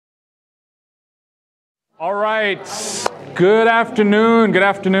All right. Good afternoon. Good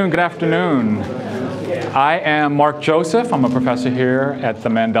afternoon. Good afternoon. I am Mark Joseph. I'm a professor here at the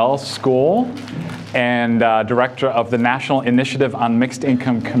Mandel School and director of the National Initiative on Mixed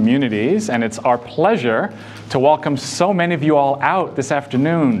Income Communities. And it's our pleasure to welcome so many of you all out this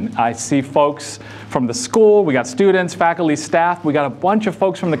afternoon. I see folks from the school. We got students, faculty, staff. We got a bunch of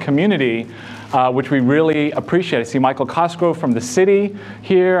folks from the community, which we really appreciate. I see Michael Cosgrove from the city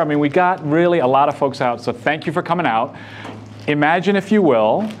here. I mean, we got really a lot of folks out, so thank you for coming out. Imagine, if you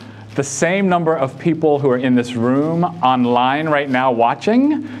will, the same number of people who are in this room online right now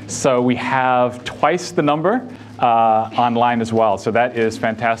watching. So we have twice the number online as well. So that is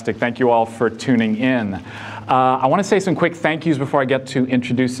fantastic. Thank you all for tuning in. I want to say some quick thank yous before I get to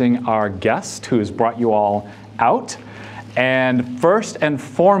introducing our guest who has brought you all out. And first and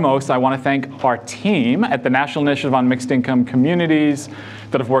foremost, I want to thank our team at the National Initiative on Mixed Income Communities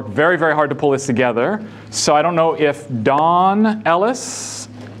that have worked very, very hard to pull this together. So I don't know if Dawn Ellis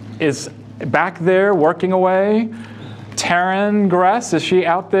is back there working away. Taryn Gress, is she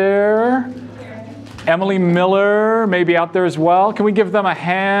out there? Emily Miller, maybe out there as well. Can we give them a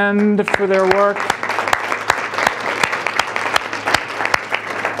hand for their work?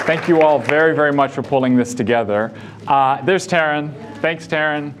 Thank you all very, very much for pulling this together. There's Taryn. Thanks,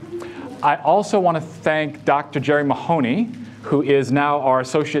 Taryn. I also want to thank Dr. Jerry Mahoney, who is now our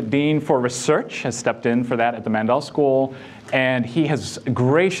Associate Dean for Research, has stepped in for that at the Mandel School, and he has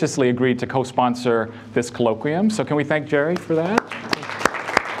graciously agreed to co-sponsor this colloquium. So can we thank Jerry for that?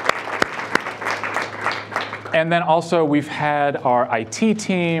 And then also we've had our IT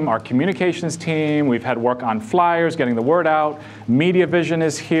team, our communications team, we've had work on flyers, getting the word out. Media Vision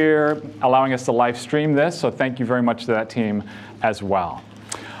is here, allowing us to live stream this, so thank you very much to that team as well.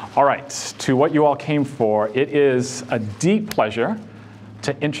 All right, to what you all came for, it is a deep pleasure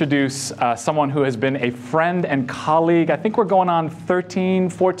to introduce someone who has been a friend and colleague. I think we're going on 13,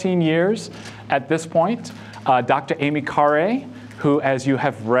 14 years at this point. Dr. Amy Carre, who, as you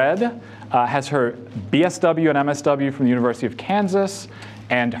have read, has her BSW and MSW from the University of Kansas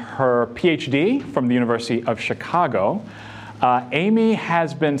and her PhD from the University of Chicago. Amy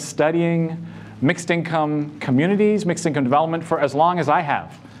has been studying mixed income communities, mixed income development for as long as I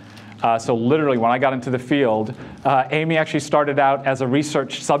have. So literally, when I got into the field, Amy actually started out as a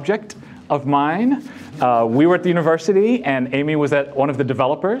research subject of mine. We were at the university, and Amy was one of the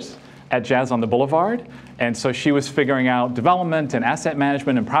developers at Jazz on the Boulevard. And so she was figuring out development and asset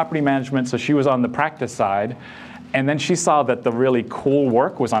management and property management. So she was on the practice side. And then she saw that the really cool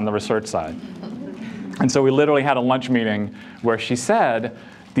work was on the research side. And so we literally had a lunch meeting where she said,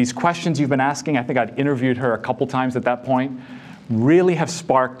 these questions you've been asking, I think I'd interviewed her a couple times at that point, really have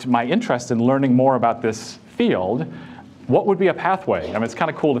sparked my interest in learning more about this field. What would be a pathway? I mean, it's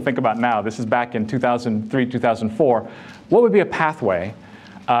kind of cool to think about now. This is back in 2003, 2004. What would be a pathway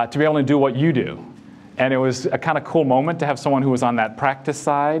to be able to do what you do? And it was a kind of cool moment to have someone who was on that practice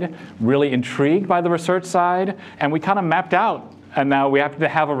side, really intrigued by the research side. And we kind of mapped out. And now we happen to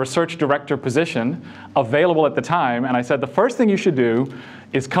have a research director position available at the time. And I said, the first thing you should do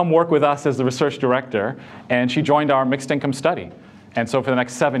is come work with us as the research director. And she joined our mixed income study. And so for the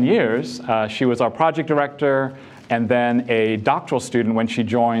next 7 years, she was our project director and then a doctoral student when she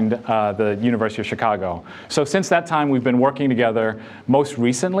joined the University of Chicago. So since that time, we've been working together. Most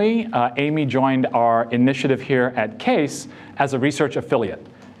recently, Amy joined our initiative here at CASE as a research affiliate.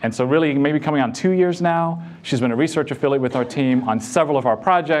 And so really, maybe coming on 2 years now, she's been a research affiliate with our team on several of our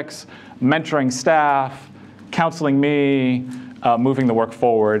projects, mentoring staff, counseling me, moving the work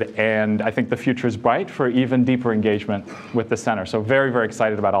forward. And I think the future is bright for even deeper engagement with the center. So very, very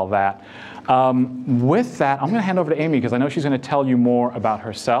excited about all that. With that, I'm going to hand over to Amy because I know she's going to tell you more about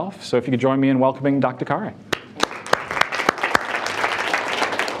herself. So if you could join me in welcoming Dr. Carre.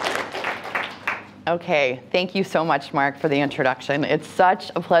 Okay, thank you so much, Mark, for the introduction. It's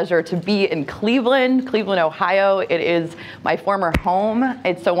such a pleasure to be in Cleveland, Ohio. It is my former home.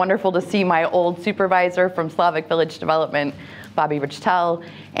 It's so wonderful to see my old supervisor from Slavic Village Development, Bobby Richtel,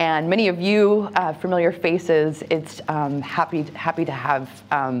 and many of you familiar faces. It's happy to have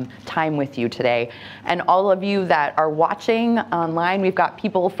time with you today. And all of you that are watching online, we've got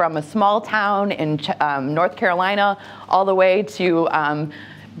people from a small town in North Carolina all the way to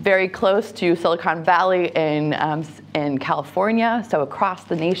very close to Silicon Valley in California. So across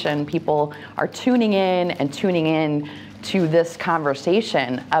the nation, people are tuning in to this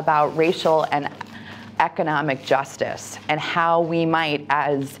conversation about racial and economic justice and how we might,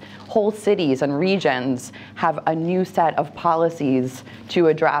 as whole cities and regions, have a new set of policies to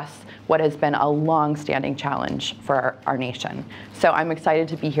address what has been a long-standing challenge for our nation. So I'm excited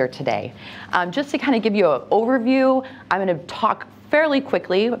to be here today. Just to kind of give you an overview, I'm going to talk fairly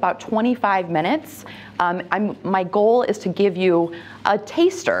quickly, about 25 minutes. My goal is to give you a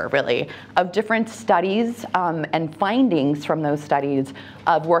taster, really, of different studies and findings from those studies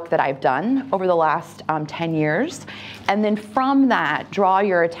of work that I've done over the last 10 years. And then from that, draw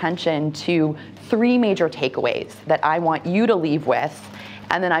your attention to 3 major takeaways that I want you to leave with.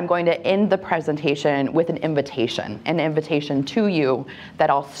 And then I'm going to end the presentation with an invitation to you that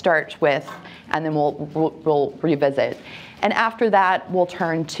I'll start with, and then we'll revisit. And after that, we'll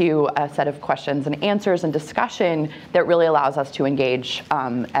turn to a set of questions and answers and discussion that really allows us to engage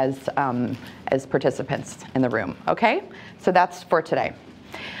as participants in the room, okay? So that's for today.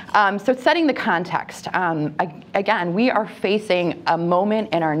 So setting the context, again, we are facing a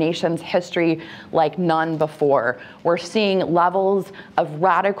moment in our nation's history like none before. We're seeing levels of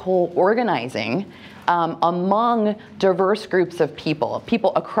radical organizing among diverse groups of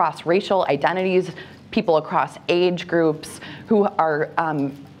people across racial identities, people across age groups who are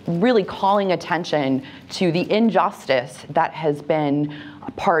really calling attention to the injustice that has been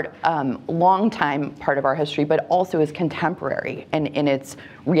long time part of our history, but also is contemporary in its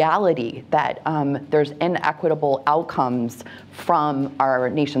reality that there's inequitable outcomes from our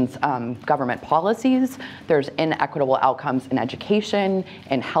nation's government policies. There's inequitable outcomes in education,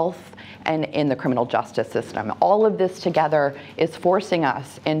 in health, and in the criminal justice system. All of this together is forcing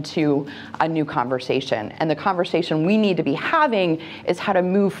us into a new conversation. And the conversation we need to be having is how to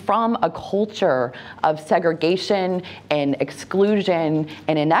move from a culture of segregation and exclusion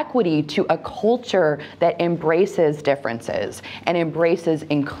and inequity to a culture that embraces differences and embraces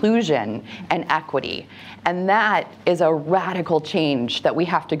inclusion and equity. And that is a radical change that we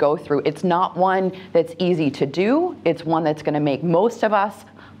have to go through. It's not one that's easy to do. It's one that's going to make most of us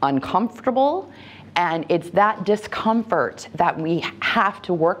uncomfortable, and it's that discomfort that we have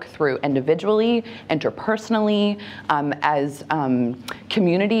to work through individually, interpersonally, as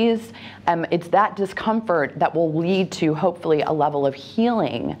communities. It's that discomfort that will lead to hopefully a level of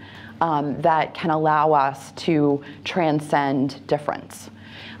healing that can allow us to transcend difference.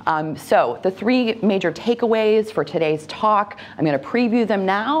 So the 3 major takeaways for today's talk, I'm going to preview them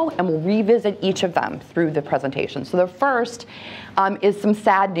now, and we'll revisit each of them through the presentation. So the first is some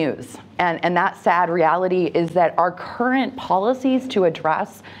sad news, and that sad reality is that our current policies to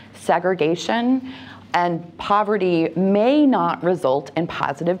address segregation and poverty may not result in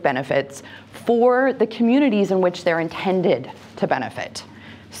positive benefits for the communities in which they're intended to benefit.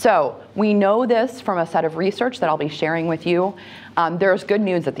 So we know this from a set of research that I'll be sharing with you. There's good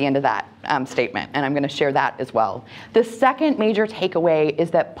news at the end of that statement, and I'm going to share that as well. The second major takeaway is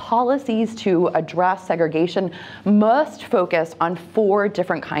that policies to address segregation must focus on 4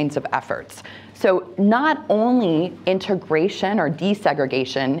 different kinds of efforts. So not only integration or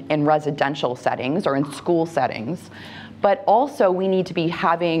desegregation in residential settings or in school settings, but also we need to be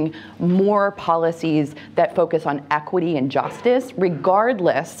having more policies that focus on equity and justice,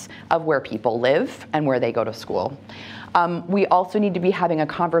 regardless of where people live and where they go to school. We also need to be having a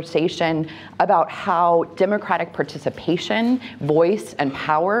conversation about how democratic participation, voice, and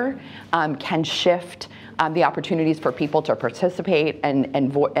power can shift the opportunities for people to participate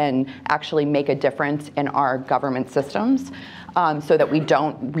and actually make a difference in our government systems, so that we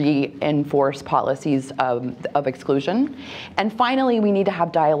don't reinforce policies of exclusion. And finally, we need to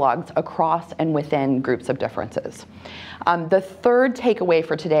have dialogues across and within groups of differences. The third takeaway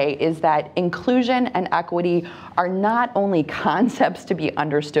for today is that inclusion and equity are not only concepts to be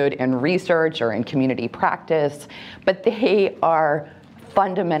understood in research or in community practice, but they are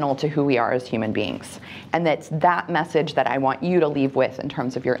fundamental to who we are as human beings. And that's that message that I want you to leave with in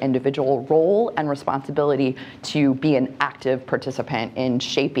terms of your individual role and responsibility to be an active participant in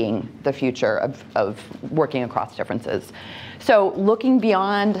shaping the future of working across differences. So looking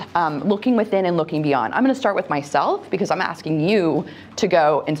beyond, looking within and looking beyond. I'm going to start with myself because I'm asking you to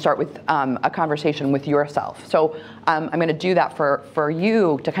go and start with a conversation with yourself. So I'm going to do that for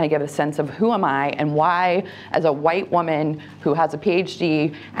you to kind of give a sense of who am I and why, as a white woman who has a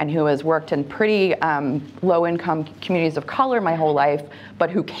PhD and who has worked in pretty low-income communities of color my whole life,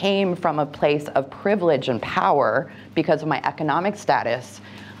 but who came from a place of privilege and power because of my economic status,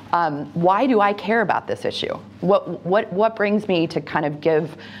 Why do I care about this issue? What brings me to kind of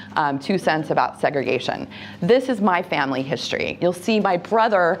give 2 cents about segregation? This is my family history. You'll see my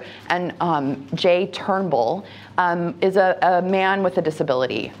brother, and Jay Turnbull, is a man with a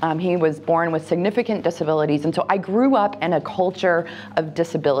disability. He was born with significant disabilities, and so I grew up in a culture of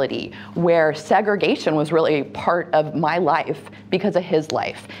disability where segregation was really part of my life because of his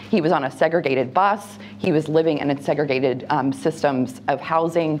life. He was on a segregated bus. He was living in segregated systems of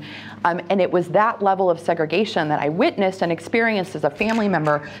housing. And it was that level of segregation that I witnessed and experienced as a family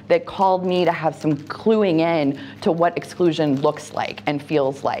member that called me to have some cluing in to what exclusion looks like and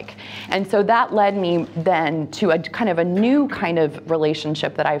feels like. And so that led me then to a kind of a new kind of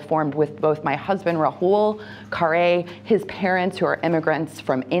relationship that I formed with both my husband, Rahul Khare, his parents who are immigrants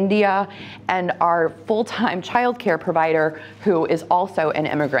from India, and our full-time childcare provider who is also an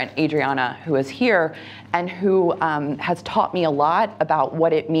immigrant, Adriana, who is here, and who has taught me a lot about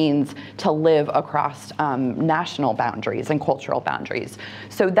what it means to live across national boundaries and cultural boundaries.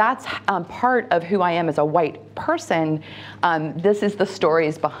 So that's part of who I am as a white person. This is the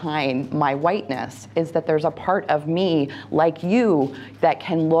stories behind my whiteness, is that there's a part of me, like you, that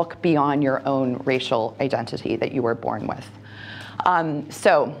can look beyond your own racial identity that you were born with.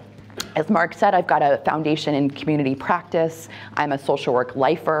 As Mark said, I've got a foundation in community practice. I'm a social work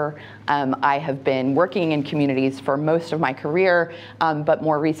lifer. I have been working in communities for most of my career, but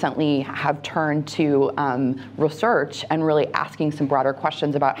more recently have turned to research and really asking some broader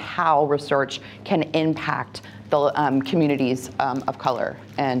questions about how research can impact the communities of color,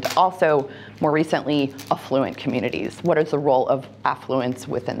 and also more recently affluent communities. What is the role of affluence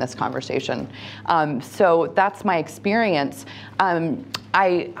within this conversation? So that's my experience.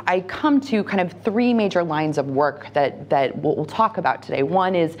 I come to kind of 3 major lines of work that we'll talk about today.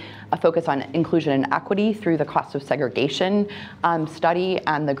 One is a focus on inclusion and equity through the cost of segregation study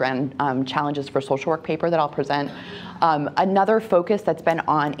and the grand challenges for social work paper that I'll present. Another focus that's been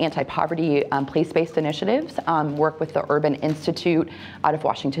on anti-poverty place-based initiatives, work with the Urban Institute out of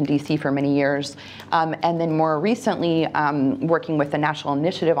Washington, D.C. for many years. And then more recently, working with the National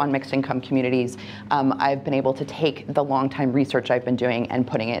Initiative on Mixed Income Communities, I've been able to take the long-time research I've been doing and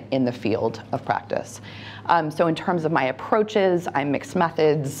putting it in the field of practice. So in terms of my approaches, I'm mixed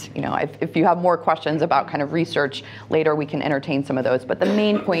methods. You know, if you have more questions about kind of research later, we can entertain some of those. But the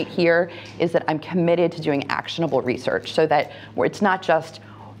main point here is that I'm committed to doing actionable research so that it's not just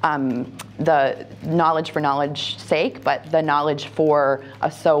the knowledge for knowledge's sake, but the knowledge for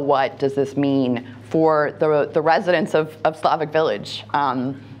a so what does this mean for the residents of Slavic Village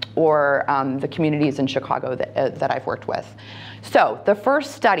or the communities in Chicago that I've worked with. So the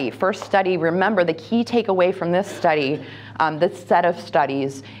first study, remember the key takeaway from this study, this set of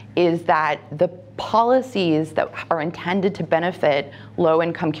studies, is that the policies that are intended to benefit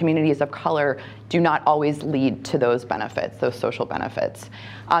low-income communities of color do not always lead to those benefits, those social benefits.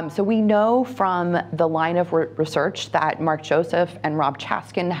 So we know from the line of research that Mark Joseph and Rob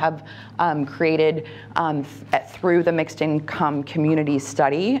Chaskin have created through the Mixed Income Communities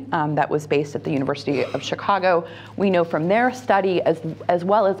study that was based at the University of Chicago. We know from their study, as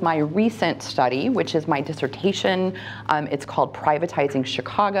well as my recent study, which is my dissertation. It's called Privatizing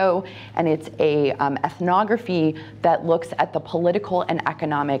Chicago, and it's a ethnography that looks at the political and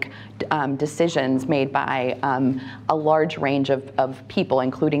economic decisions made by a large range of people,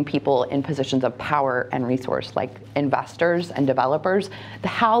 including people in positions of power and resource, like investors and developers,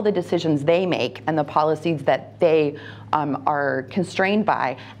 how the decisions they make and the policies that they are constrained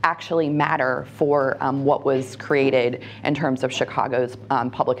by actually matter for what was created in terms of Chicago's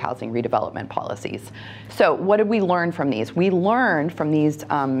public housing redevelopment policies. So what did we learn from these? We learned from these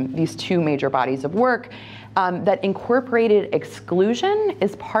 2 major bodies of work that incorporated exclusion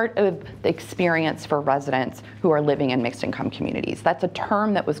is part of the experience for residents who are living in mixed income communities. That's a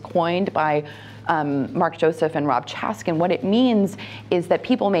term that was coined by Mark Joseph and Rob Chaskin. What it means is that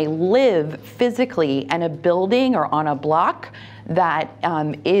people may live physically in a building or on a block that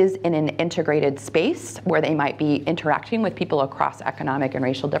is in an integrated space where they might be interacting with people across economic and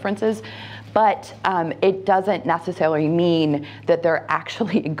racial differences, but it doesn't necessarily mean that they're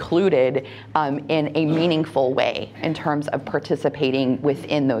actually included in a meaningful way in terms of participating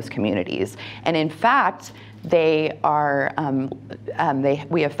within those communities. And in fact, they are,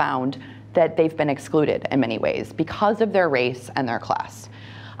 we have found that they've been excluded in many ways because of their race and their class.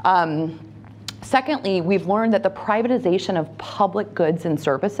 Secondly, we've learned that the privatization of public goods and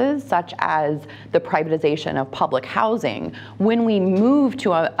services, such as the privatization of public housing, when we move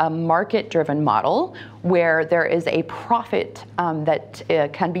to a market-driven model where there is a profit that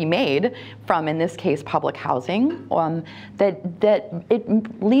can be made from, in this case, public housing, that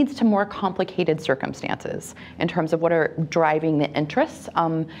it leads to more complicated circumstances in terms of what are driving the interests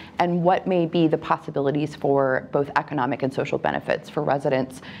and what may be the possibilities for both economic and social benefits for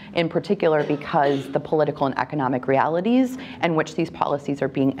residents, in particular because the political and economic realities in which these policies are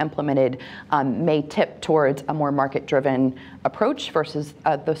being implemented may tip towards a more market-driven approach versus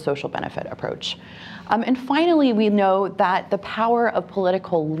the social benefit approach. And finally, we know that the power of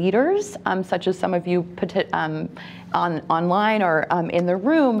political leaders, such as some of you online or in the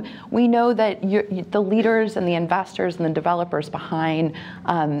room, we know that the leaders and the investors and the developers behind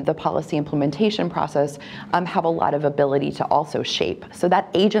the policy implementation process have a lot of ability to also shape. So that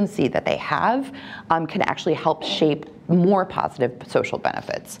agency that they have can actually help shape more positive social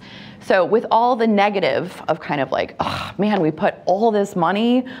benefits. So with all the negative of kind of like, oh man, we put all this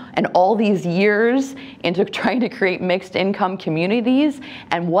money and all these years into trying to create mixed income communities,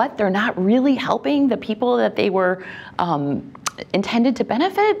 and what, they're not really helping the people that they were intended to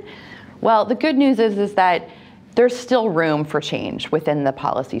benefit? Well, the good news is that there's still room for change within the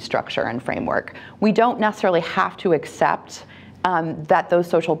policy structure and framework. We don't necessarily have to accept that those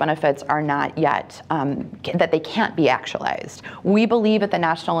social benefits are not yet, that they can't be actualized. We believe at the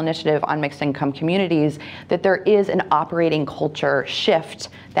National Initiative on Mixed Income Communities that there is an operating culture shift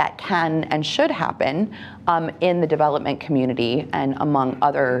that can and should happen in the development community and among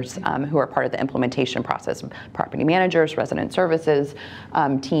others who are part of the implementation process, property managers, resident services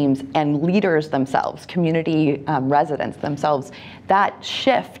teams, and leaders themselves, community residents themselves. That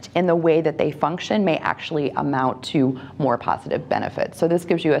shift in the way that they function may actually amount to more positive benefits. So this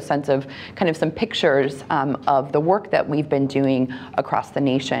gives you a sense of kind of some pictures of the work that we've been doing across the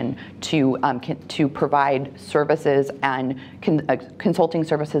nation to provide services and consulting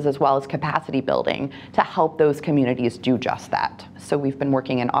services as well as capacity building to help those communities do just that. So we've been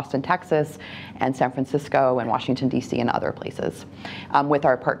working in Austin, Texas, and San Francisco, and Washington, D.C., and other places with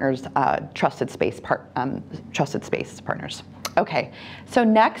our partners, Trusted Space partners. Okay, so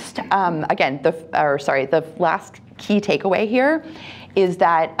next, again, the last key takeaway here is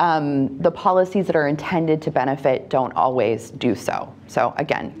that the policies that are intended to benefit don't always do so. So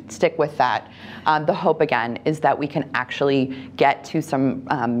again, stick with that. The hope, again, is that we can actually get to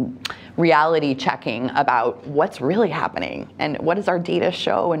some reality checking about what's really happening and what does our data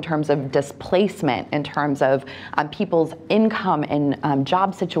show in terms of displacement, in terms of people's income and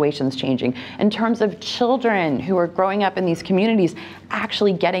job situations changing, in terms of children who are growing up in these communities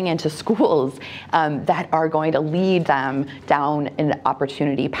actually getting into schools that are going to lead them down an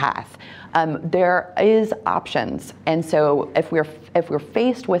opportunity path. There is options, and so if we're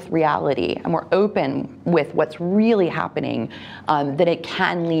faced with reality and we're open with what's really happening, then it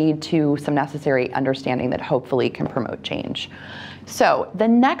can lead to some necessary understanding that hopefully can promote change. So the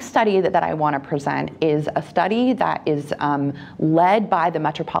next study that I want to present is a study that is led by the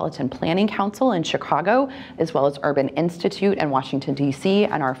Metropolitan Planning Council in Chicago, as well as Urban Institute in Washington, D.C.,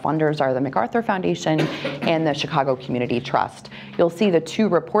 and our funders are the MacArthur Foundation and the Chicago Community Trust. You'll see the two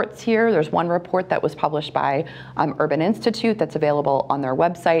reports here. There's one report that was published by Urban Institute that's available on their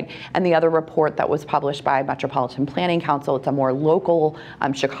website, and the other report that was published by Metropolitan Planning Council. It's a more local,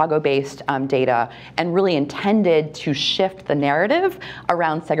 Chicago-based data, and really intended to shift the narrative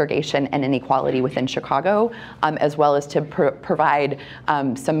around segregation and inequality within Chicago, as well as to provide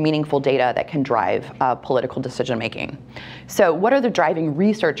some meaningful data that can drive political decision making. So what are the driving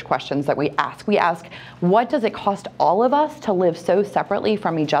research questions that we ask? We ask, what does it cost all of us to live so separately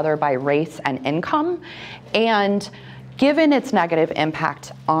from each other by race and income? And given its negative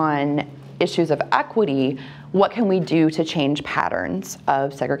impact on issues of equity, what can we do to change patterns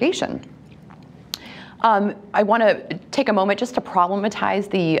of segregation? I want to take a moment just to problematize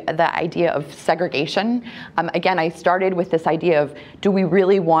the idea of segregation. Again, I started with this idea of, do we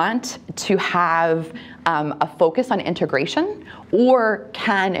really want to have a focus on integration, or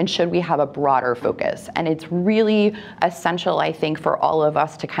can and should we have a broader focus? And it's really essential, I think, for all of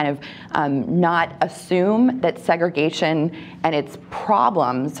us to kind of not assume that segregation and its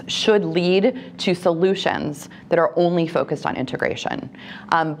problems should lead to solutions that are only focused on integration,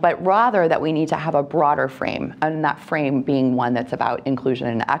 but rather that we need to have a broader frame, and that frame being one that's about inclusion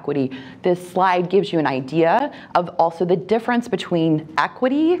and equity. This slide gives you an idea of also the difference between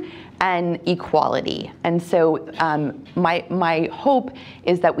equity and equality. And so my hope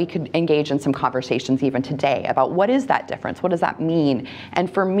is that we could engage in some conversations even today about what is that difference? What does that mean?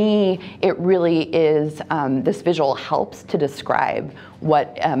 And for me, it really is, this visual helps to describe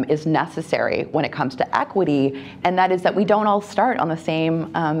what is necessary when it comes to equity, and that is that we don't all start on the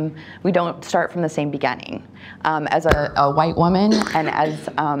same, we don't start from the same beginning. As a white woman and as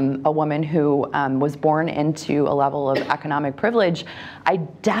a woman who was born into a level of economic privilege, I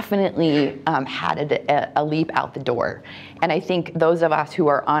definitely had a leap out the door. And I think those of us who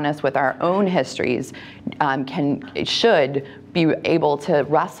are honest with our own histories should be able to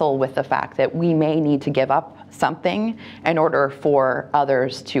wrestle with the fact that we may need to give up something in order for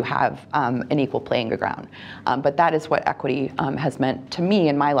others to have an equal playing ground. But that is what equity has meant to me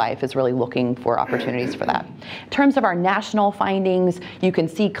in my life, is really looking for opportunities for that. In terms of our national findings, you can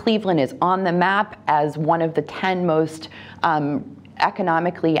see Cleveland is on the map as one of the 10 most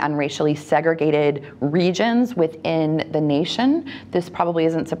economically and racially segregated regions within the nation. This probably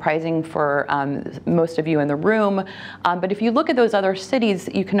isn't surprising for most of you in the room, but if you look at those other cities,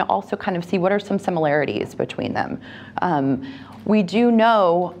 you can also kind of see what are some similarities between them. We do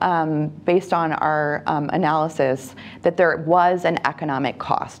know, based on our analysis, that there was an economic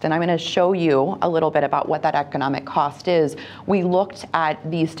cost. And I'm going to show you a little bit about what that economic cost is. We looked at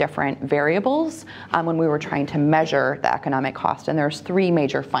these different variables when we were trying to measure the economic cost. And there's 3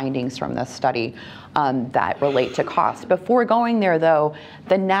 major findings from this study that relate to cost. Before going there, though,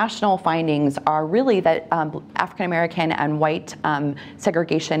 the national findings are really that African American and white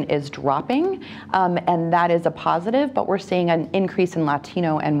segregation is dropping, and that is a positive, but we're seeing an increase in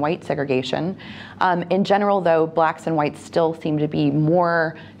Latino and white segregation. In general, though, blacks and whites still seem to be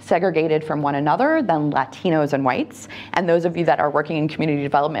more segregated from one another than Latinos and whites. And those of you that are working in community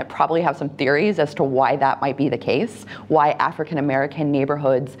development probably have some theories as to why that might be the case, why African American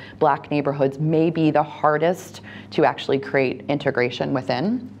neighborhoods, black neighborhoods, may be the hardest to actually create integration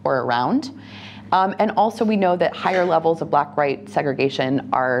within or around. And also we know that higher levels of black-white segregation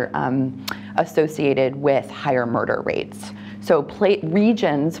are associated with higher murder rates. So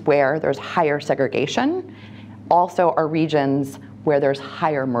regions where there's higher segregation also are regions where there's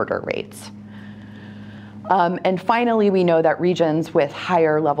higher murder rates. And finally, we know that regions with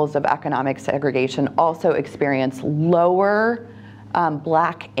higher levels of economic segregation also experience lower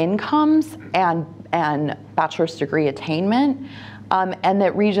black incomes and bachelor's degree attainment, and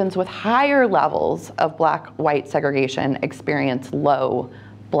that regions with higher levels of black-white segregation experience low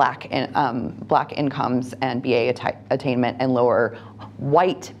black incomes and BA attainment and lower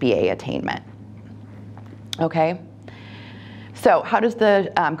white BA attainment. Okay? So how does the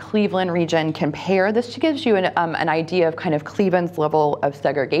Cleveland region compare? This gives you an idea of kind of Cleveland's level of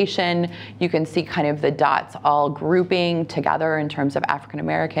segregation. You can see kind of the dots all grouping together in terms of African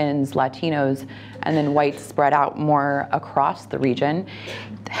Americans, Latinos, and then whites spread out more across the region.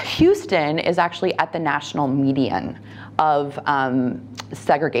 Houston is actually at the national median of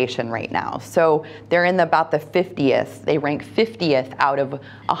segregation right now. So they're in about the 50th, they rank 50th out of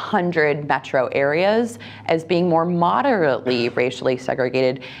 100 metro areas as being more moderately racially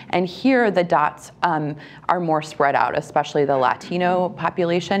segregated. And here the dots are more spread out, especially the Latino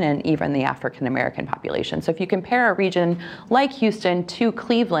population and even the African American population. So if you compare a region like Houston to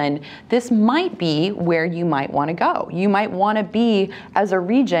Cleveland, this might be where you might want to go. You might want to be, as a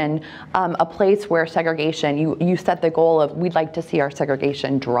region, a place where segregation, you set the goal of, we'd like to see our segregation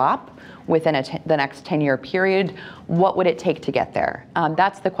drop within the next 10-year period. What would it take to get there?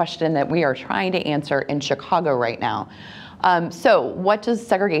 That's the question that we are trying to answer in Chicago right now. So what does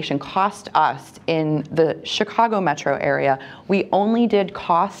segregation cost us in the Chicago metro area? We only did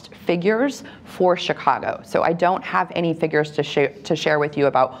cost figures for Chicago. So I don't have any figures to share with you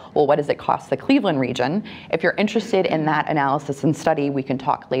about, well, what does it cost the Cleveland region? If you're interested in that analysis and study, we can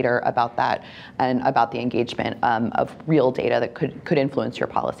talk later about that and about the engagement of real data that could influence your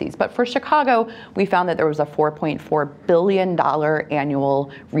policies. But for Chicago, we found that there was a $4.4 billion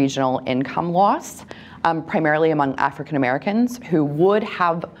annual regional income loss. Primarily among African Americans who would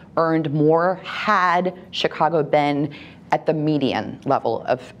have earned more had Chicago been at the median level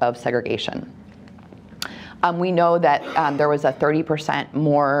of segregation. We know that there was a 30%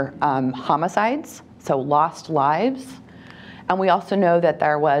 more homicides, so lost lives. And we also know that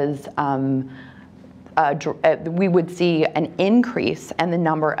there was, we would see an increase in the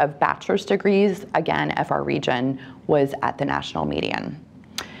number of bachelor's degrees, again, if our region was at the national median.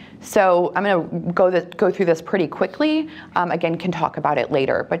 So I'm going to go through this pretty quickly. Again, can talk about it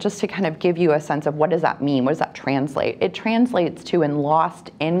later, but just to kind of give you a sense of what does that mean? What does that translate? It translates to, in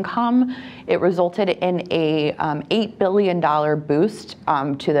lost income, it resulted in a $8 billion boost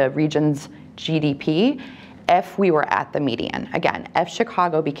to the region's GDP if we were at the median. Again, if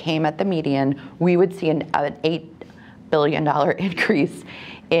Chicago became at the median, we would see an $8 billion increase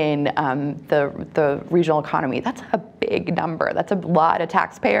in the regional economy. That's a big number. That's a lot of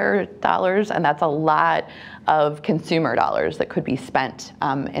taxpayer dollars, and that's a lot of consumer dollars that could be spent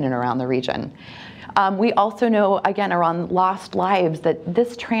in and around the region. We also know, again, around lost lives, that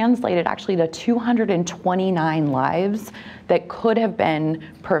this translated actually to 229 lives that could have been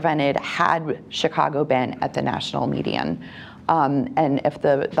prevented had Chicago been at the national median. And if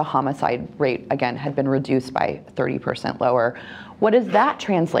the homicide rate, again, had been reduced by 30% lower. What does that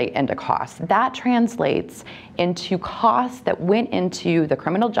translate into costs? That translates into costs that went into the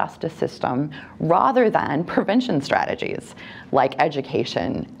criminal justice system rather than prevention strategies like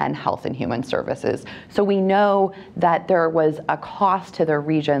education and health and human services. So we know that there was a cost to the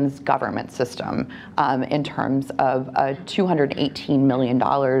region's government system in terms of $218 million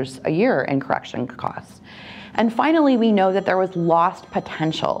a year in correction costs. And finally, we know that there was lost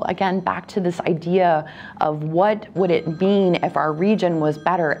potential. Again, back to this idea of what would it mean if our region was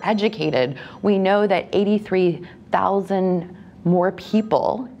better educated. We know that 83,000 more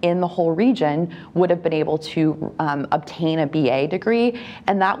people in the whole region would have been able to obtain a BA degree,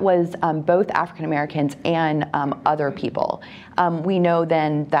 and that was both African Americans and other people. We know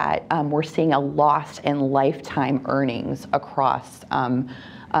then that we're seeing a loss in lifetime earnings across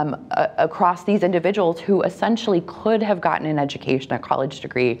these individuals who essentially could have gotten an education, a college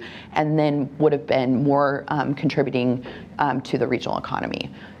degree, and then would have been more contributing to the regional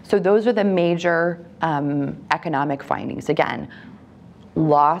economy. So those are the major economic findings. Again,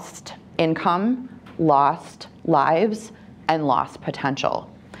 lost income, lost lives, and lost potential.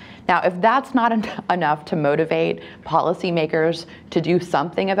 Now, if that's not enough to motivate policymakers to do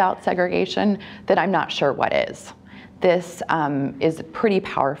something about segregation, then I'm not sure what is. This is pretty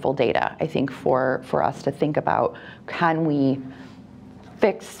powerful data, I think, for us to think about, can we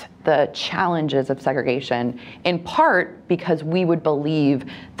fix the challenges of segregation, in part because we would believe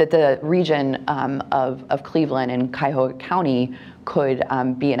that the region of Cleveland and Cuyahoga County could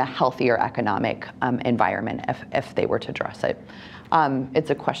be in a healthier economic environment if they were to address it. It's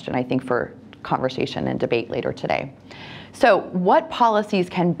a question, I think, for conversation and debate later today. So what policies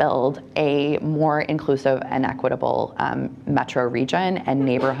can build a more inclusive and equitable metro region and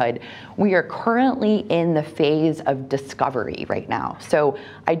neighborhood? We are currently in the phase of discovery right now. So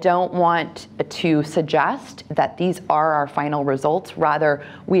I don't want to suggest that these are our final results. Rather,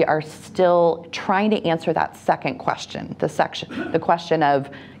 we are still trying to answer that second question, the question of,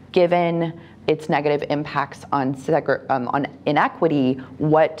 given its negative impacts on inequity,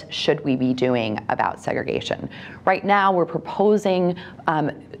 what should we be doing about segregation? Right now, we're proposing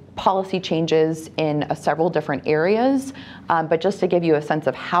policy changes in several different areas, but just to give you a sense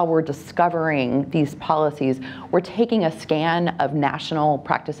of how we're discovering these policies, we're taking a scan of national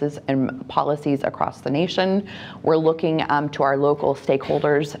practices and policies across the nation. We're looking to our local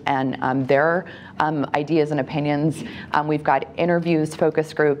stakeholders and their ideas and opinions. We've got interviews,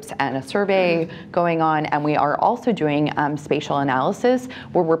 focus groups, and a survey going on, and we are also doing spatial analysis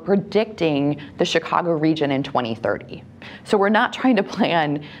where we're predicting the Chicago region in 2030. So we're not trying to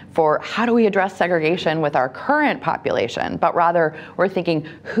plan for how do we address segregation with our current population, but rather we're thinking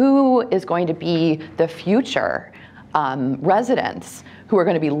who is going to be the future residents who are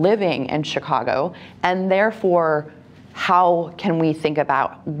going to be living in Chicago, and therefore how can we think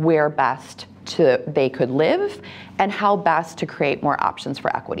about where best they could live and how best to create more options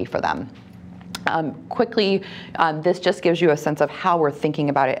for equity for them. Quickly, this just gives you a sense of how we're thinking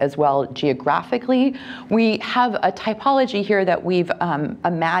about it as well geographically. We have a typology here that we've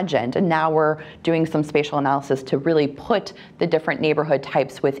imagined, and now we're doing some spatial analysis to really put the different neighborhood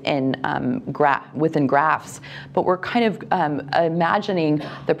types within graphs. But we're kind of imagining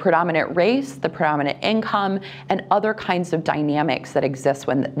the predominant race, the predominant income, and other kinds of dynamics that exist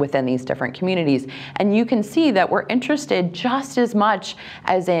within these different communities. And you can see that we're interested just as much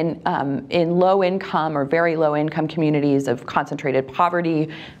as in low-income or very low-income communities of concentrated poverty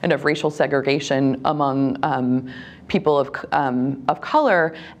and of racial segregation among people of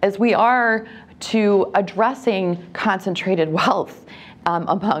color, as we are to addressing concentrated wealth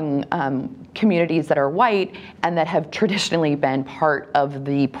among communities that are white and that have traditionally been part of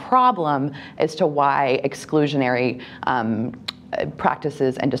the problem as to why exclusionary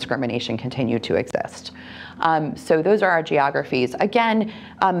practices and discrimination continue to exist. So those are our geographies. Again,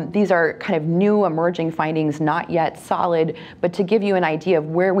 these are kind of new emerging findings, not yet solid, but to give you an idea of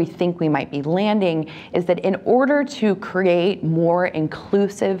where we think we might be landing is that in order to create more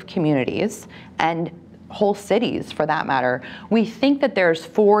inclusive communities and whole cities for that matter. We think that there's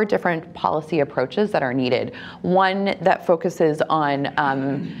 4 different policy approaches that are needed. One that focuses on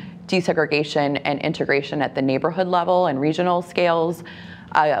desegregation and integration at the neighborhood level and regional scales,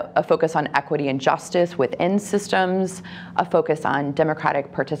 a focus on equity and justice within systems, a focus on democratic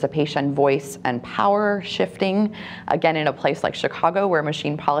participation, voice, and power shifting. Again, in a place like Chicago, where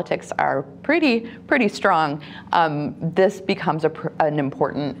machine politics are pretty strong, this becomes an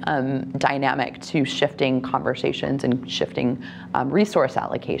important dynamic to shifting conversations and shifting resource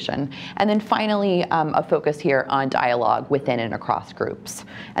allocation. And then finally, a focus here on dialogue within and across groups.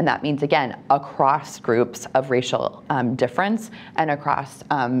 And that means, again, across groups of racial difference and across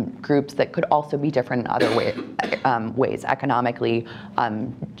groups that could also be different in other ways, economically,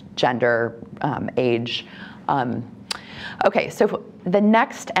 gender, age. Okay, so the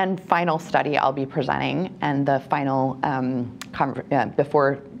next and final study I'll be presenting, and the final,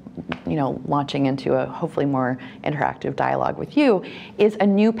 before launching into a hopefully more interactive dialogue with you, is a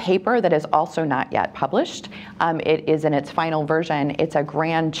new paper that is also not yet published. It is in its final version. It's a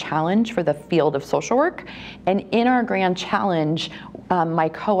grand challenge for the field of social work. And in our grand challenge, my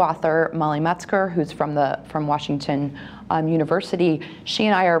co-author, Molly Metzger, who's from Washington University, she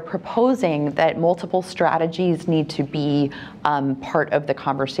and I are proposing that multiple strategies need to be part of the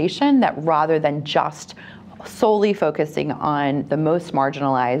conversation, that rather than just solely focusing on the most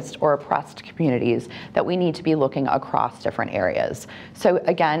marginalized or oppressed communities, that we need to be looking across different areas. So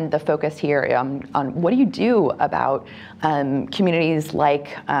again, the focus here on what do you do about communities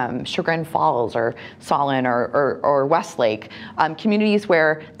like Chagrin Falls or Solon or Westlake, communities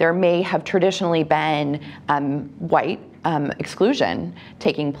where there may have traditionally been white exclusion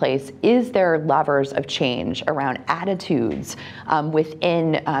taking place. Is there levers of change around attitudes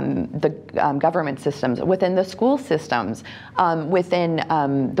within the government systems, within the school systems, within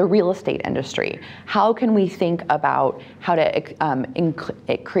the real estate industry? How can we think about how to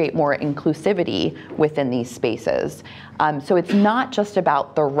create more inclusivity within these spaces? So it's not just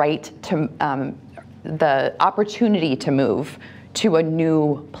about the right to, the opportunity to move to a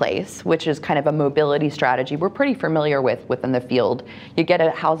new place, which is kind of a mobility strategy we're pretty familiar with within the field. You get a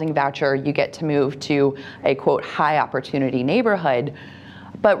housing voucher, you get to move to a, quote, high opportunity neighborhood,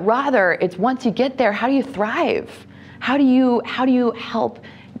 but rather it's once you get there, how do you thrive? How do you help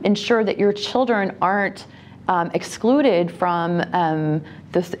ensure that your children aren't excluded from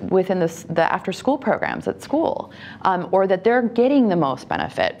within the after-school programs at school, or that they're getting the most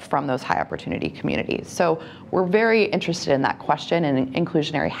benefit from those high opportunity communities? So we're very interested in that question, and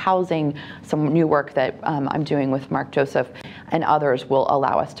inclusionary housing, some new work that I'm doing with Mark Joseph and others will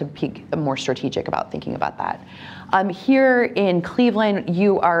allow us to be more strategic about thinking about that. Here in Cleveland,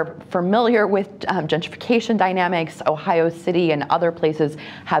 you are familiar with gentrification dynamics. Ohio City and other places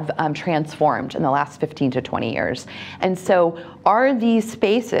have transformed in the last 15 to 20 years. And so are these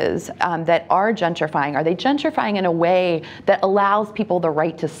spaces that are they gentrifying in a way that allows people the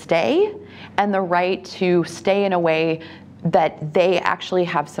right to stay and the right to stay in a way that they actually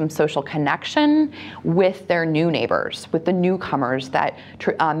have some social connection with their new neighbors, with the newcomers that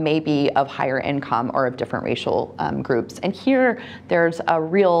may be of higher income or of different racial groups? And here, there's a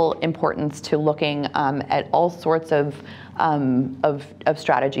real importance to looking at all sorts of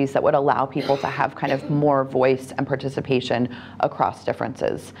strategies that would allow people to have kind of more voice and participation across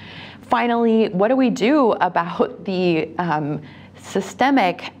differences. Finally, what do we do about the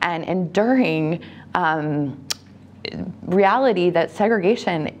systemic and enduring reality that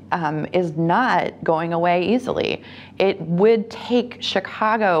segregation is not going away easily? It would take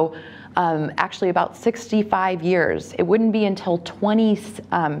Chicago actually about 65 years. It wouldn't be until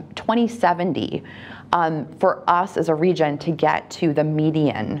 2070 for us as a region to get to the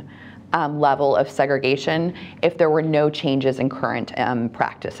median level of segregation if there were no changes in current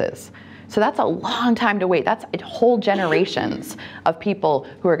practices. So that's a long time to wait. That's whole generations of people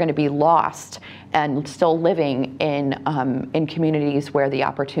who are going to be lost and still living in communities where the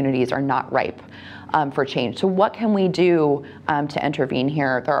opportunities are not ripe for change. So what can we do to intervene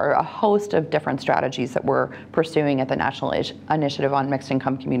here? There are a host of different strategies that we're pursuing at the National Initiative on Mixed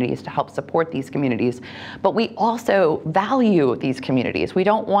Income Communities to help support these communities. But we also value these communities. We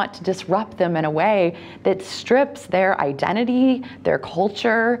don't want to disrupt them in a way that strips their identity, their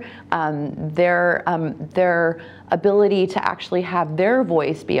culture, their ability to actually have their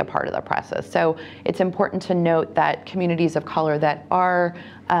voice be a part of the process. So it's important to note that communities of color that are,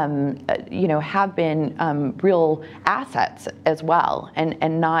 have been real assets as well,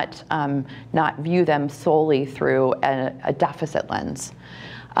 and not view them solely through a deficit lens.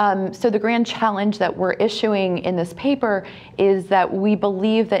 So the grand challenge that we're issuing in this paper is that we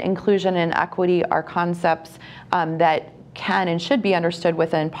believe that inclusion and equity are concepts that can and should be understood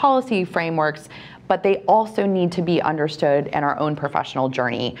within policy frameworks, but they also need to be understood in our own professional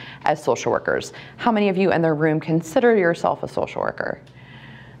journey as social workers. How many of you in the room consider yourself a social worker?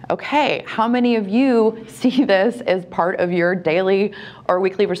 Okay, how many of you see this as part of your daily or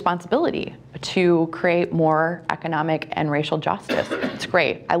weekly responsibility to create more economic and racial justice? It's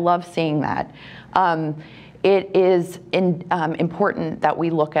great. I love seeing that. It is important that we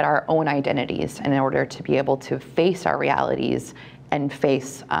look at our own identities in order to be able to face our realities and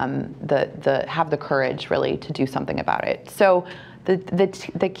face have the courage really to do something about it. So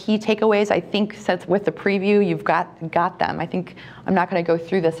the key takeaways, I think, since with the preview, you've got them. I think I'm not going to go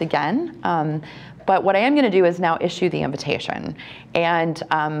through this again, but what I am going to do is now issue the invitation. And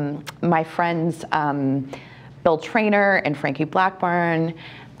my friends, Bill Traynor and Frankie Blackburn,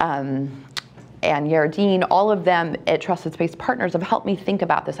 and Yardine, all of them at Trusted Space Partners have helped me think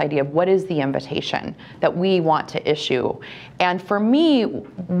about this idea of what is the invitation that we want to issue. And for me,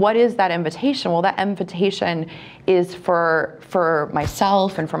 what is that invitation? Well, that invitation is for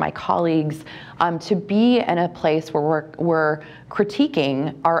myself and for my colleagues to be in a place where we're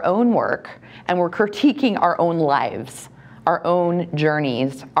critiquing our own work and we're critiquing our own lives, our own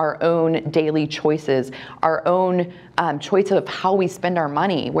journeys, our own daily choices, our own choices of how we spend our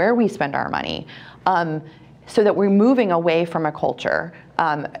money, where we spend our money, so that we're moving away from a culture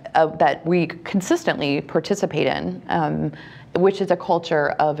that we consistently participate in, which is a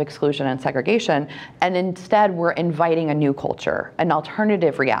culture of exclusion and segregation, and instead we're inviting a new culture, an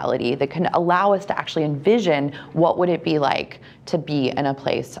alternative reality that can allow us to actually envision what would it be like to be in a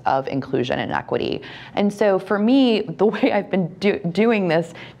place of inclusion and equity. And so for me, the way I've been doing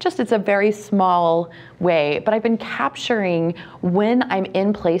this, it's a very small way, but I've been capturing when I'm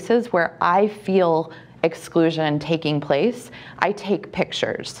in places where I feel exclusion taking place, I take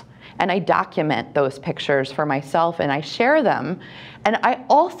pictures. And I document those pictures for myself and I share them. And I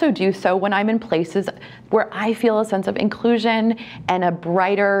also do so when I'm in places where I feel a sense of inclusion and a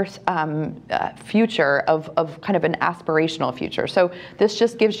brighter future of kind of an aspirational future. So this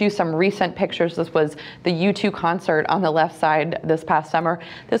just gives you some recent pictures. This was the U2 concert on the left side this past summer.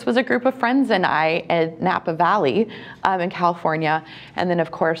 This was a group of friends and I at Napa Valley in California. And then of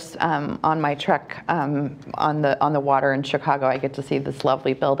course on my trek on the water in Chicago, I get to see this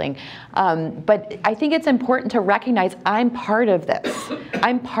lovely building. But I think it's important to recognize I'm part of this.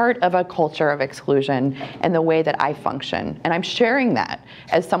 I'm part of a culture of exclusion and the way that I function. And I'm sharing that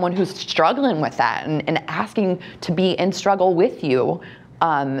as someone who's struggling with that and asking to be in struggle with you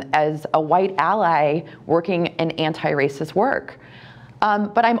as a white ally working in anti-racist work.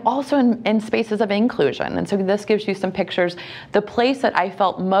 But I'm also in spaces of inclusion. And so this gives you some pictures. The place that I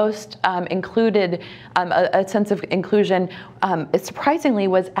felt most included, a sense of inclusion, surprisingly,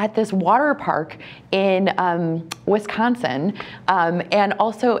 was at this water park in Wisconsin, and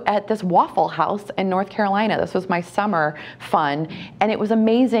also at this Waffle House in North Carolina. This was my summer fun. And it was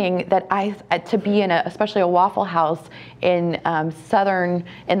amazing that to be in especially a Waffle House in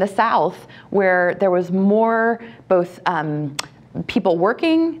the South, where there was more both people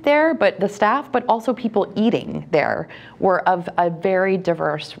working there, but the staff, but also people eating there were of a very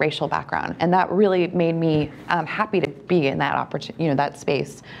diverse racial background. And that really made me happy to be in that opportunity, that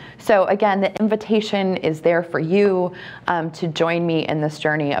space. So again, the invitation is there for you to join me in this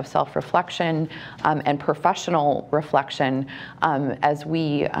journey of self-reflection and professional reflection as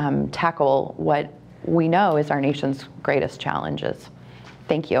we tackle what we know is our nation's greatest challenges.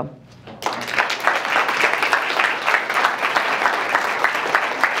 Thank you.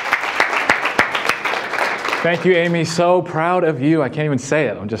 Thank you, Amy. So proud of you. I can't even say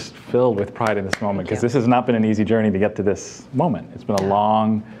it. I'm just filled with pride in this moment because this has not been an easy journey to get to this moment. It's been a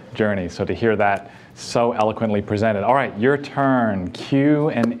long journey. So to hear that so eloquently presented. All right, your turn.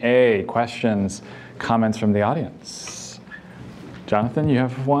 Q&A, questions, comments from the audience. Jonathan, you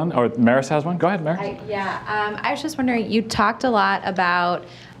have one? Or Maris has one? Go ahead, Maris. I was just wondering, you talked a lot about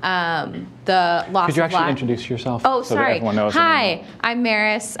the loss of life. Could you actually introduce yourself? Oh, so sorry. That everyone knows Hi, I'm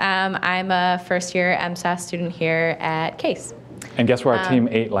Maris. I'm a first-year MSAS student here at Case. And guess where our team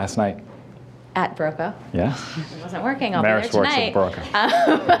ate last night? At Broco. Yes. It wasn't working. I'll Maris be there tonight. works at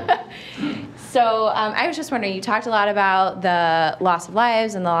Broco. So I was just wondering, you talked a lot about the loss of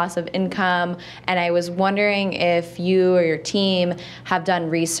lives and the loss of income, and I was wondering if you or your team have done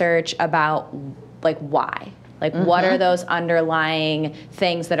research about why. What are those underlying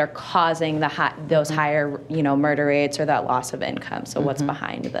things that are causing those higher, murder rates or that loss of income? So what's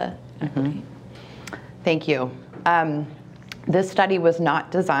behind the equity? Thank you. this study was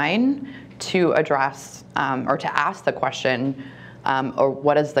not designed to address or to ask the question, or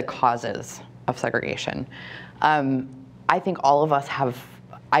what is the causes of segregation. I think all of us have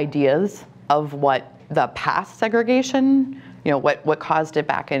ideas of what the past segregation, what caused it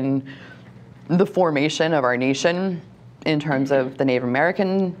back in the formation of our nation in terms of the Native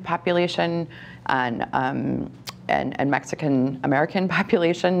American population and Mexican American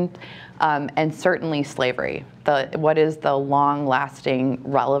population, and certainly slavery. What is the long-lasting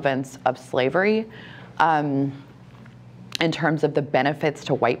relevance of slavery in terms of the benefits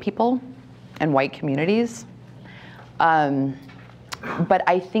to white people and white communities? But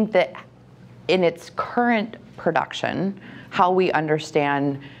I think that in its current production, how we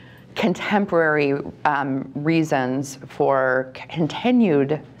understand contemporary reasons for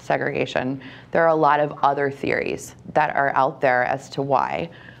continued segregation, there are a lot of other theories that are out there as to why.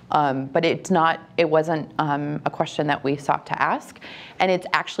 But it wasn't a question that we sought to ask. And it's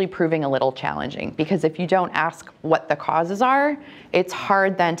actually proving a little challenging, because if you don't ask what the causes are, it's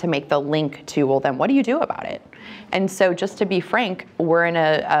hard then to make the link to, well, then what do you do about it? And so just to be frank, we're in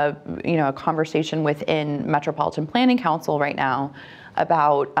a conversation within Metropolitan Planning Council right now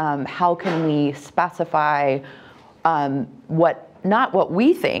about how can we specify not what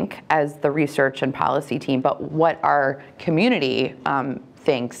we think as the research and policy team, but what our community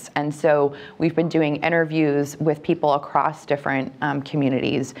thinks. And so we've been doing interviews with people across different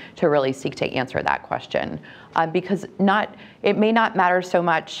communities to really seek to answer that question. Because it may not matter so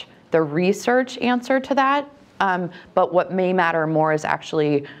much the research answer to that, but what may matter more is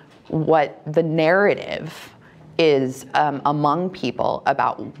actually what the narrative is among people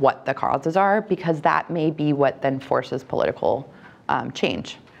about what the causes are, because that may be what then forces political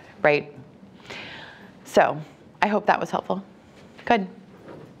change, right? So I hope that was helpful. Good.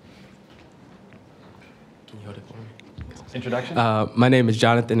 Can you hold it for me? Introduction? My name is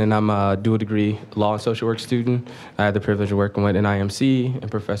Jonathan, and I'm a dual degree law and social work student. I had the privilege of working with an IMC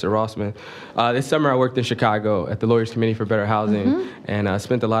and Professor Rossman. This summer, I worked in Chicago at the Lawyers Committee for Better Housing, and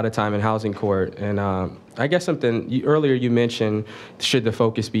spent a lot of time in housing court. And I guess earlier you mentioned, should the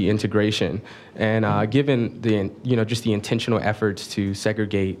focus be integration? And given just the intentional efforts to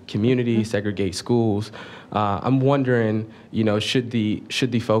segregate communities, segregate schools, I'm wondering, should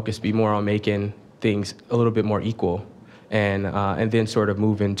the focus be more on making things a little bit more equal? And then sort of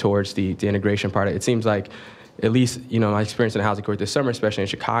moving towards the integration part. It seems like, at least my experience in the housing court this summer, especially in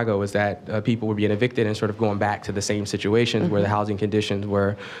Chicago, is that people were being evicted and sort of going back to the same situations where the housing conditions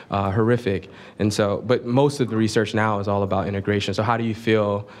were horrific. And so, but most of the research now is all about integration. So how do you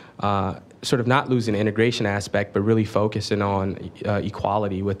feel, sort of not losing the integration aspect, but really focusing on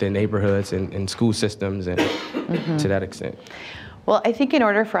equality within neighborhoods and school systems and to that extent? Well, I think in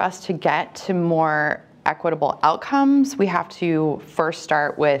order for us to get to more equitable outcomes, we have to first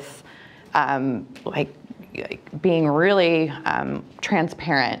start with being really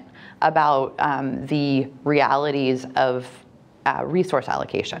transparent about the realities of resource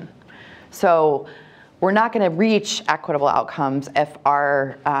allocation. So we're not going to reach equitable outcomes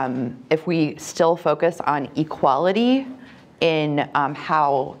if we still focus on equality in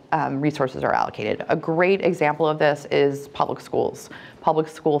how resources are allocated. A great example of this is public schools. Public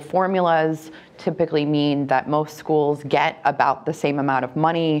school formulas typically mean that most schools get about the same amount of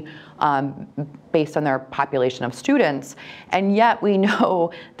money based on their population of students. And yet we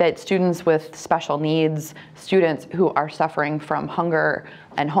know that students with special needs, students who are suffering from hunger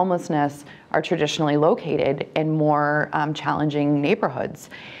and homelessness, are traditionally located in more challenging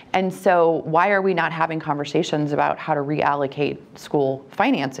neighborhoods. And so why are we not having conversations about how to reallocate school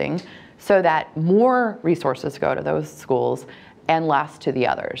financing so that more resources go to those schools and less to the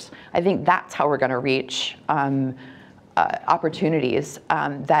others? I think that's how we're going to reach opportunities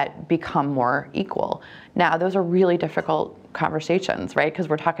that become more equal. Now, those are really difficult conversations, right? Because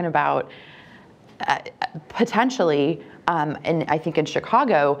we're talking about potentially, and I think in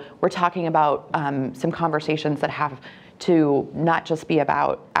Chicago, we're talking about some conversations that have to not just be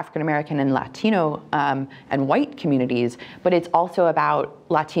about African American and Latino and white communities, but it's also about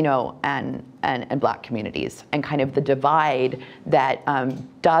Latino and Black communities, and kind of the divide that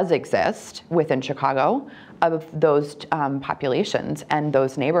does exist within Chicago of those populations and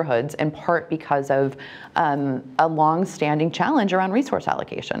those neighborhoods, in part because of a long-standing challenge around resource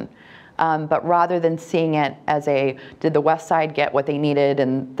allocation. But rather than seeing it as did the West Side get what they needed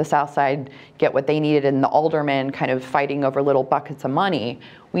and the South Side get what they needed, and the aldermen kind of fighting over little buckets of money,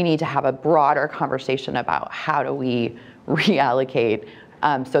 we need to have a broader conversation about how do we reallocate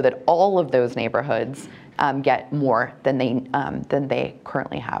so that all of those neighborhoods get more than they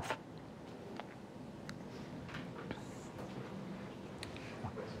currently have.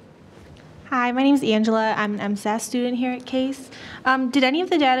 Hi, my name is Angela. I'm an MSAS student here at CASE. Did any of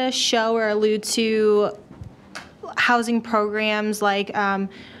the data show or allude to housing programs like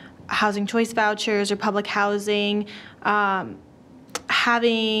housing choice vouchers or public housing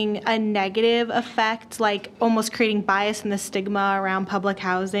having a negative effect, like almost creating bias and the stigma around public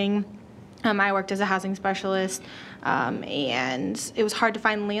housing? I worked as a housing specialist, and it was hard to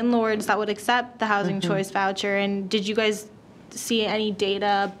find landlords that would accept the housing choice voucher. And did you guys see any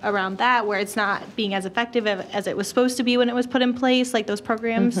data around that, where it's not being as effective as it was supposed to be when it was put in place, like those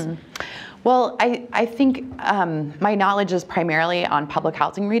programs? Well, I think my knowledge is primarily on public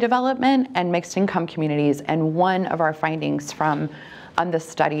housing redevelopment and mixed income communities. And one of our findings from the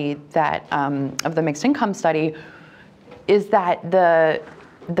study that of the mixed income study is that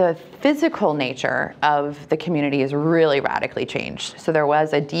the physical nature of the community is really radically changed. So there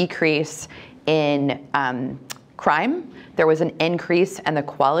was a decrease in crime. There was an increase in the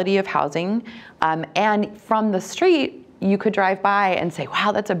quality of housing. And from the street, you could drive by and say,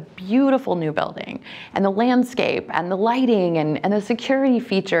 wow, that's a beautiful new building. And the landscape and the lighting and the security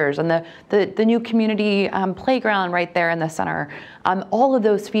features and the new community playground right there in the center. All of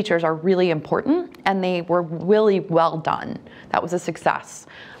those features are really important, and they were really well done. That was a success.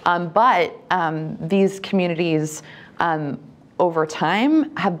 But these communities over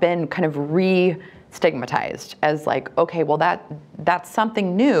time have been kind of re-stigmatized as like, okay, well that's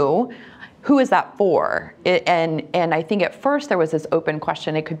something new. Who is that for? And I think at first there was this open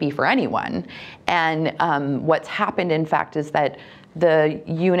question, it could be for anyone. And what's happened, in fact, is that the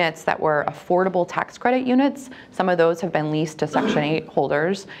units that were affordable tax credit units, some of those have been leased to Section 8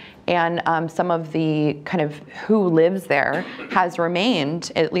 holders. And some of the kind of who lives there has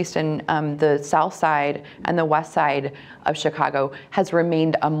remained, at least in the south side and the west side of Chicago, has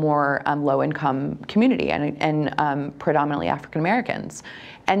remained a more low-income community and predominantly African Americans.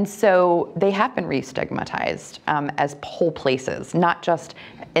 And so they have been re-stigmatized as whole places, not just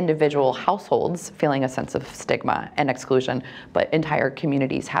individual households feeling a sense of stigma and exclusion, but entire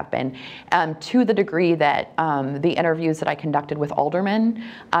communities have been. To the degree that the interviews that I conducted with aldermen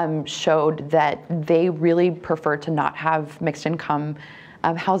showed that they really prefer to not have mixed income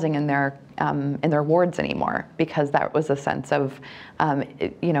housing in their wards anymore, because that was a sense of,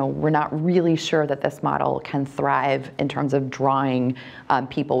 we're not really sure that this model can thrive in terms of drawing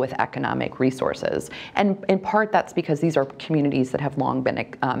people with economic resources. And in part, that's because these are communities that have long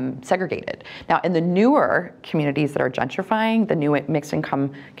been segregated. Now, in the newer communities that are gentrifying, the new mixed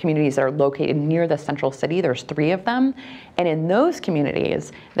income communities that are located near the central city, there's 3 of them. And in those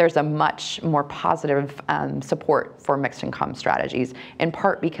communities, there's a much more positive support for mixed income strategies, in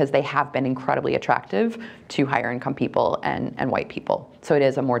part because they have been incredibly attractive to higher income people and white people. So it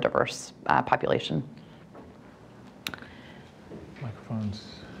is a more diverse population. Microphones.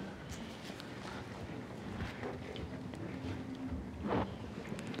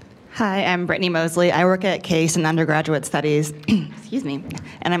 Hi, I'm Brittany Mosley. I work at CASE in undergraduate studies, excuse me,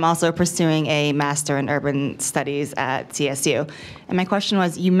 and I'm also pursuing a master in urban studies at CSU. And my question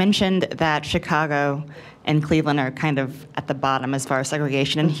was, you mentioned that Chicago and Cleveland are kind of at the bottom as far as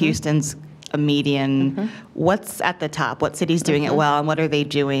segregation, and Houston's a median. What's at the top? What city's doing it well, and what are they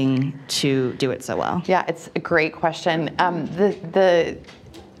doing to do it so well? Yeah, it's a great question. The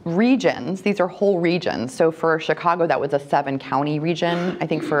regions, these are whole regions. So for Chicago, that was a 7-county region. I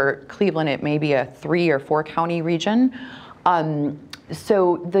think for Cleveland, it may be a 3 or 4-county region.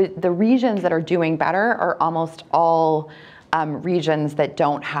 So the regions that are doing better are almost all regions that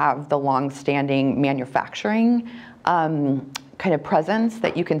don't have the long-standing manufacturing kind of presence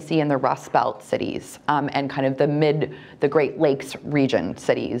that you can see in the Rust Belt cities and kind of the Great Lakes region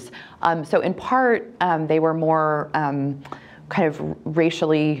cities. So in part, they were more kind of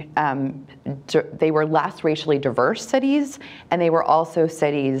racially, they were less racially diverse cities, and they were also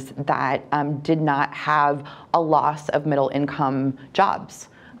cities that did not have a loss of middle income jobs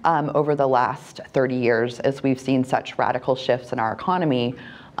over the last 30 years, as we've seen such radical shifts in our economy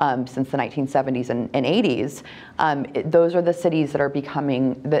since the 1970s and 80s. Those are the cities that are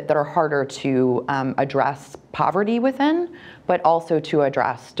that are harder to address poverty within, but also to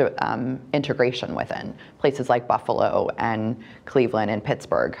address integration within, places like Buffalo and Cleveland and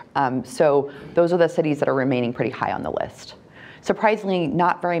Pittsburgh. So those are the cities that are remaining pretty high on the list. Surprisingly,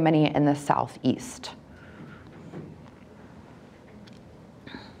 not very many in the Southeast.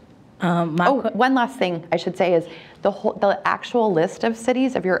 One last thing I should say is the actual list of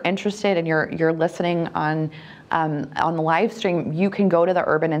cities. If you're interested and you're listening on the live stream, you can go to the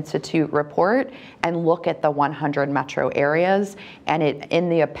Urban Institute report and look at the 100 metro areas, and in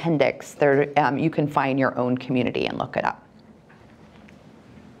the appendix there you can find your own community and look it up.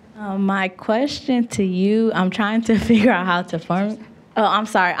 My question to you, I'm trying to figure out how to form. Oh, I'm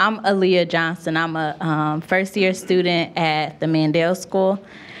sorry. I'm Aaliyah Johnson. I'm a first-year student at the Mandel School.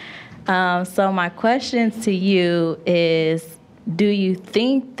 So my question to you is, do you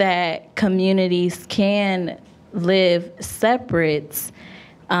think that communities can live separate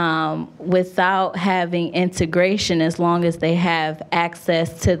without having integration as long as they have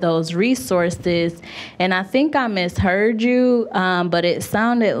access to those resources? And I think I misheard you, but it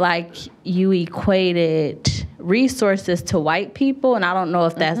sounded like you equated resources to white people, and I don't know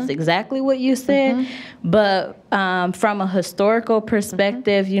if that's exactly what you said, but from a historical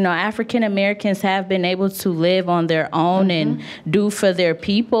perspective, you know, African Americans have been able to live on their own and do for their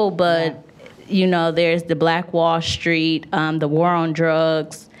people, but you know, there's the Black Wall Street, the war on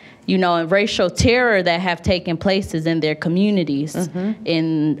drugs, you know, and racial terror that have taken places in their communities,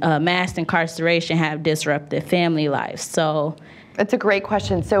 in mass incarceration have disrupted family life. So it's a great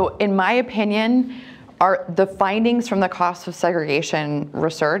question. So in my opinion, the findings from the cost of segregation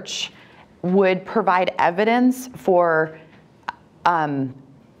research would provide evidence for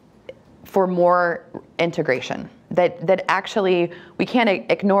more integration. That actually, we can't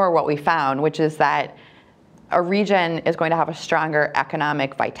ignore what we found, which is that a region is going to have a stronger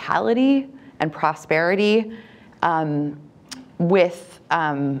economic vitality and prosperity with,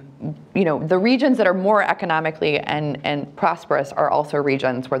 you know, the regions that are more economically and prosperous are also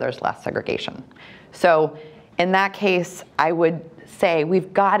regions where there's less segregation. So in that case, I would say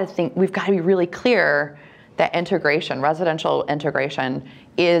we've got to be really clear that integration, residential integration,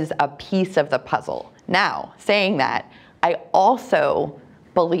 is a piece of the puzzle. Now, saying that, I also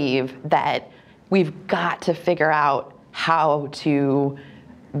believe that we've got to figure out how to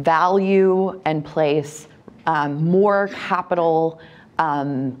value and place more capital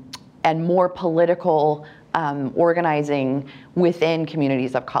and more political organizing within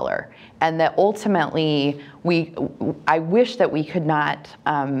communities of color. And that ultimately, I wish that we could not,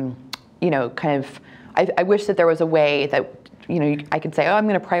 you know, I wish that there was a way that, you know, I could say, oh, I'm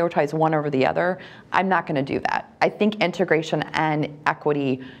going to prioritize one over the other. I'm not going to do that. I think integration and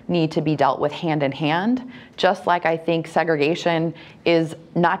equity need to be dealt with hand in hand, just like I think segregation is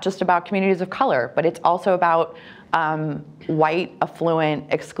not just about communities of color, but it's also about white,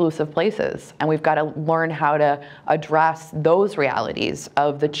 affluent, exclusive places. And we've got to learn how to address those realities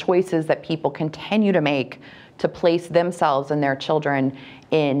of the choices that people continue to make to place themselves and their children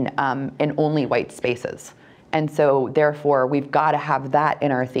in only white spaces. And so therefore, we've got to have that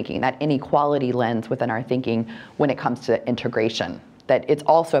in our thinking, that inequality lens within our thinking when it comes to integration, that it's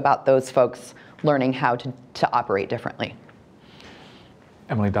also about those folks learning how to operate differently.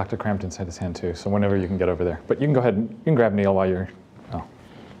 Emily, Dr. Crampton's had his hand too, so whenever you can get over there. But you can go ahead and you can grab Neil while you're, oh,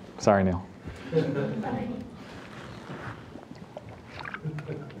 sorry, Neil.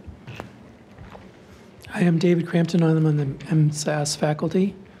 Hi, I'm David Crampton. I'm on the MSAS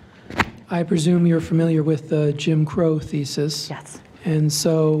faculty. I presume you're familiar with the Jim Crow thesis. Yes. And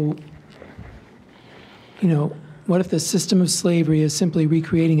so, you know, what if the system of slavery is simply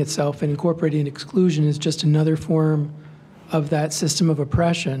recreating itself and incorporating exclusion is just another form of that system of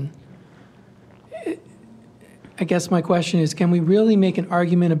oppression? I guess my question is, can we really make an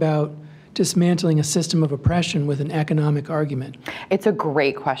argument about dismantling a system of oppression with an economic argument? It's a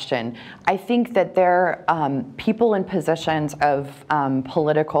great question. I think that there people in positions of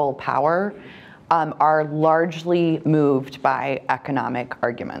political power are largely moved by economic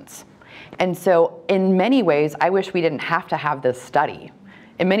arguments. And so in many ways, I wish we didn't have to have this study.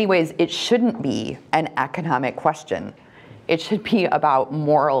 In many ways, it shouldn't be an economic question. It should be about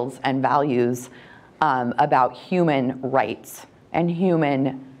morals and values, about human rights and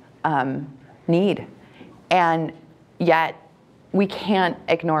human need. And yet we can't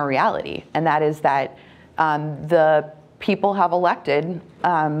ignore reality, and that is that the people have elected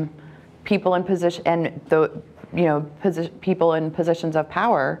people in position, and the people in positions of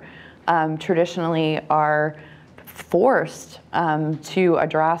power traditionally are forced to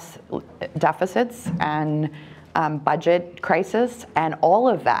address deficits and budget crisis and all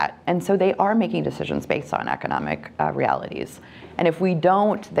of that. And so they are making decisions based on economic realities. And if we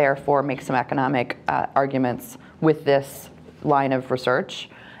don't, therefore, make some economic arguments with this line of research,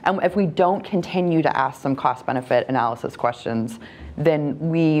 and if we don't continue to ask some cost-benefit analysis questions, then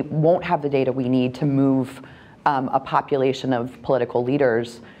we won't have the data we need to move a population of political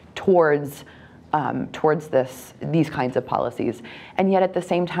leaders towards these kinds of policies. And yet at the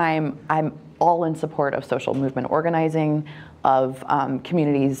same time, I'm all in support of social movement organizing, of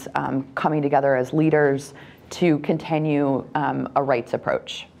communities coming together as leaders to continue a rights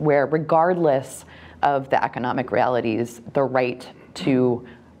approach, where regardless of the economic realities, the right to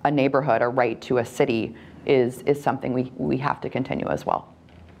a neighborhood, a right to a city is something we have to continue as well.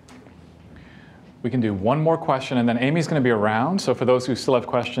 We can do one more question, and then Amy's going to be around. So for those who still have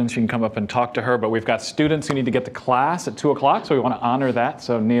questions, you can come up and talk to her. But we've got students who need to get to class at 2 o'clock, so we want to honor that.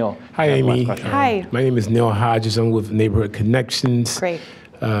 So Neil. Hi, Amy. Hi. My name is Neil Hodges. I'm with Neighborhood Connections. Great.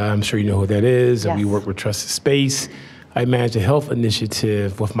 I'm sure you know who that is. Yes. And we work with Trusted Space. I manage a health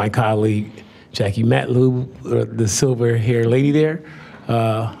initiative with my colleague, Jackie Matlew, the silver-haired lady there.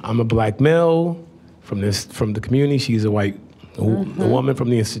 I'm a black male from the community. She's a white a woman from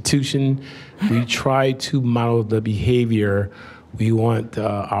the institution. We try to model the behavior we want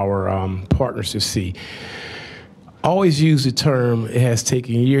our partners to see. Always use the term, it has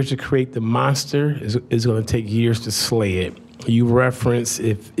taken years to create the monster, it's going to take years to slay it. You reference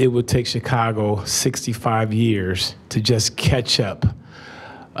if it would take Chicago 65 years to just catch up.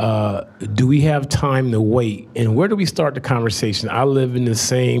 Do we have time to wait? And where do we start the conversation? I live in the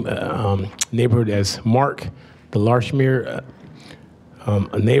same neighborhood as Mark, the Larchmere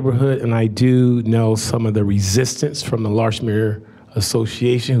a neighborhood, and I do know some of the resistance from the Larchmere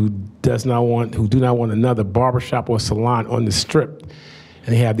Association who do not want another barbershop or salon on the strip,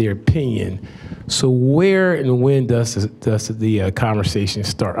 and they have their opinion. So where and when does the conversation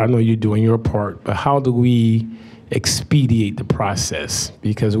start? I know you're doing your part, but how do we expedite the process?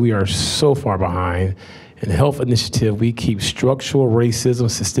 Because we are so far behind. In the health initiative, we keep structural racism,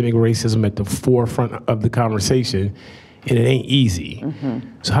 systemic racism at the forefront of the conversation, and it ain't easy.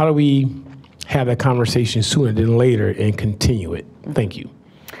 So how do we have that conversation sooner than later and continue it? Thank you.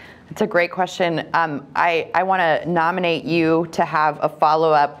 It's a great question. I want to nominate you to have a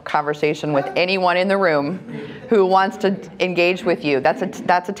follow-up conversation with anyone in the room who wants to engage with you. That's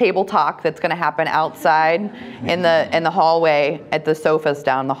a table talk that's going to happen outside in the hallway at the sofas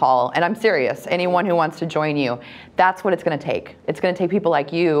down the hall. And I'm serious. Anyone who wants to join you, that's what it's going to take. It's going to take people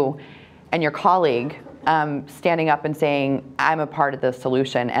like you and your colleague standing up and saying, I'm a part of the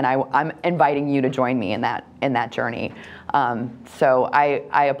solution, and I'm inviting you to join me in that journey. So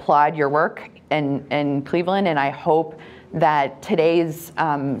I applaud your work in Cleveland, and I hope that today's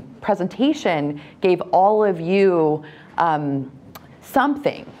presentation gave all of you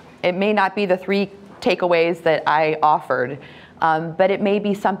something. It may not be the 3 takeaways that I offered, but it may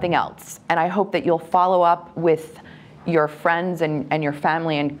be something else. And I hope that you'll follow up with your friends and your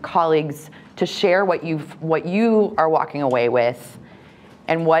family and colleagues to share what you are walking away with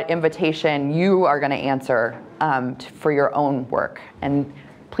and what invitation you are going to answer for your own work. And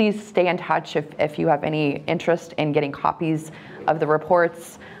please stay in touch if you have any interest in getting copies of the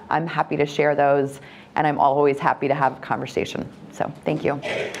reports. I'm happy to share those, and I'm always happy to have a conversation. So thank you.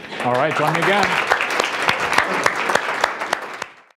 All right, join me again.